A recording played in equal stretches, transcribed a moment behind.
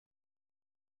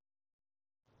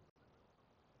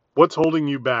What's holding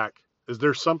you back? Is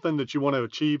there something that you want to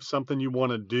achieve, something you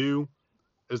want to do?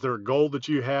 Is there a goal that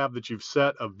you have that you've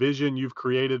set, a vision you've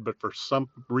created, but for some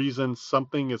reason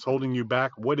something is holding you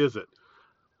back? What is it?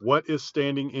 What is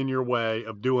standing in your way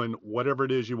of doing whatever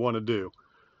it is you want to do?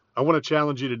 I want to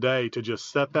challenge you today to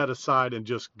just set that aside and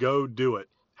just go do it.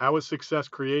 How is success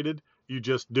created? You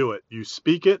just do it. You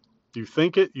speak it, you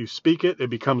think it, you speak it, it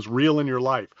becomes real in your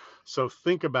life. So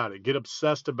think about it, get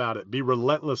obsessed about it, be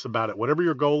relentless about it. Whatever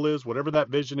your goal is, whatever that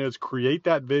vision is, create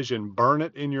that vision, burn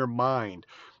it in your mind.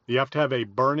 You have to have a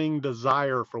burning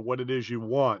desire for what it is you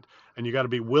want, and you got to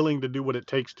be willing to do what it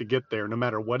takes to get there, no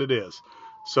matter what it is.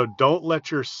 So don't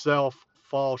let yourself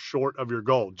fall short of your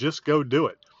goal. Just go do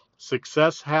it.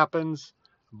 Success happens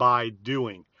by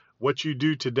doing. What you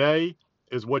do today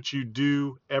is what you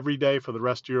do every day for the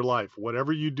rest of your life.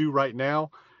 Whatever you do right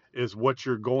now is what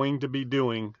you're going to be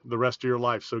doing the rest of your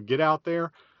life. So get out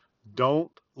there. Don't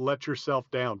let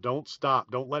yourself down. Don't stop.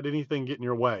 Don't let anything get in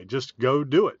your way. Just go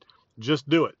do it. Just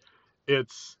do it.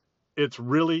 It's it's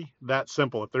really that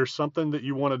simple. If there's something that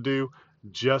you want to do,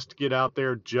 just get out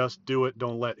there, just do it.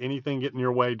 Don't let anything get in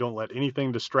your way. Don't let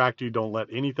anything distract you. Don't let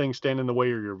anything stand in the way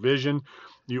of your vision.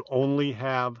 You only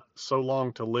have so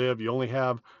long to live. You only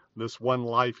have this one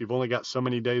life. You've only got so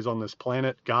many days on this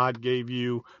planet. God gave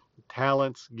you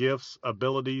talents, gifts,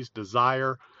 abilities,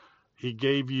 desire. He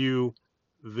gave you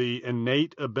the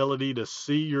innate ability to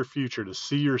see your future, to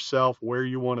see yourself where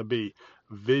you want to be.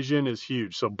 Vision is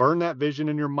huge. So burn that vision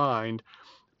in your mind.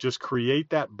 Just create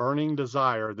that burning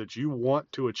desire that you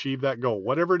want to achieve that goal,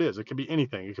 whatever it is. It can be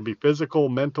anything. It can be physical,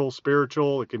 mental,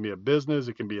 spiritual. It can be a business.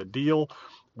 It can be a deal.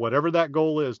 Whatever that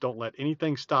goal is, don't let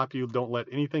anything stop you. Don't let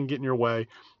anything get in your way.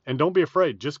 And don't be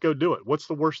afraid. Just go do it. What's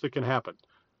the worst that can happen?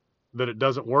 That it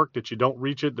doesn't work, that you don't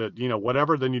reach it, that,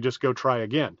 whatever, then you just go try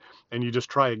again. And you just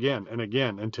try again and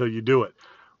again until you do it.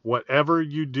 Whatever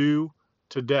you do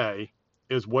today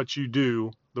is what you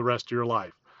do the rest of your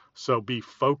life. So be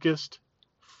focused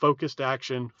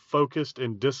action, focused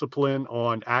and discipline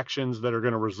on actions that are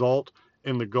going to result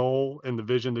in the goal and the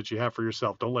vision that you have for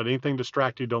yourself. Don't let anything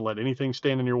distract you. Don't let anything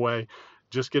stand in your way.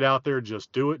 Just get out there,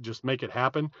 just do it, just make it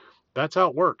happen. That's how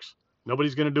it works.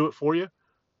 Nobody's going to do it for you.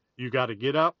 You got to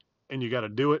get up and you got to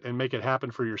do it and make it happen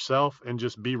for yourself, and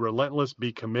just be relentless,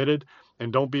 be committed,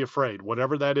 and don't be afraid.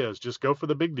 Whatever that is, just go for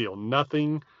the big deal.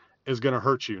 Nothing is going to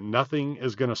hurt you. Nothing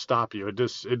is going to stop you.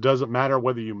 It doesn't matter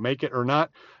whether you make it or not.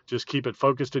 Just keep it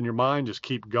focused in your mind. Just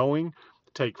keep going.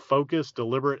 Take focused,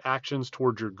 deliberate actions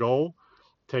towards your goal.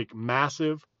 Take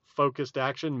massive focused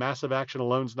action. Massive action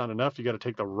alone is not enough. You got to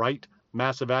take the right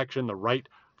massive action, the right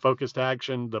focused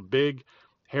action. The big,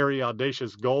 hairy,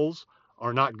 audacious goals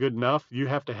are not good enough. You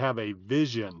have to have a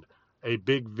vision, a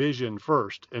big vision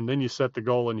first, and then you set the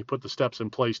goal and you put the steps in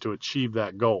place to achieve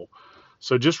that goal.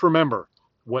 So just remember,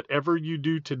 whatever you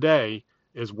do today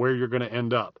is where you're going to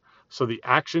end up. So the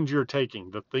actions you're taking,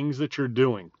 the things that you're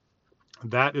doing,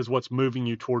 that is what's moving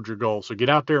you towards your goal. So get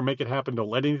out there and make it happen.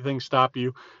 Don't let anything stop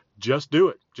you. Just do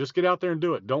it. Just get out there and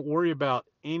do it. Don't worry about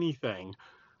anything.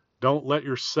 Don't let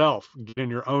yourself get in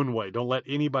your own way. Don't let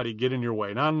anybody get in your way.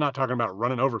 And I'm not talking about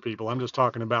running over people. I'm just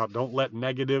talking about don't let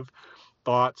negative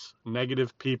thoughts,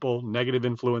 negative people, negative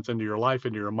influence into your life,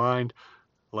 into your mind.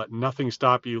 Let nothing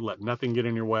stop you. Let nothing get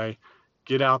in your way.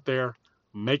 Get out there,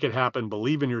 make it happen.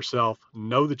 Believe in yourself.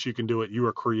 Know that you can do it. You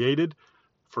are created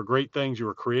for great things. You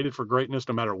are created for greatness,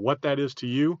 no matter what that is to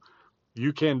you.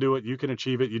 You can do it. You can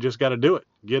achieve it. You just got to do it.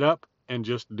 Get up and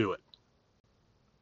just do it.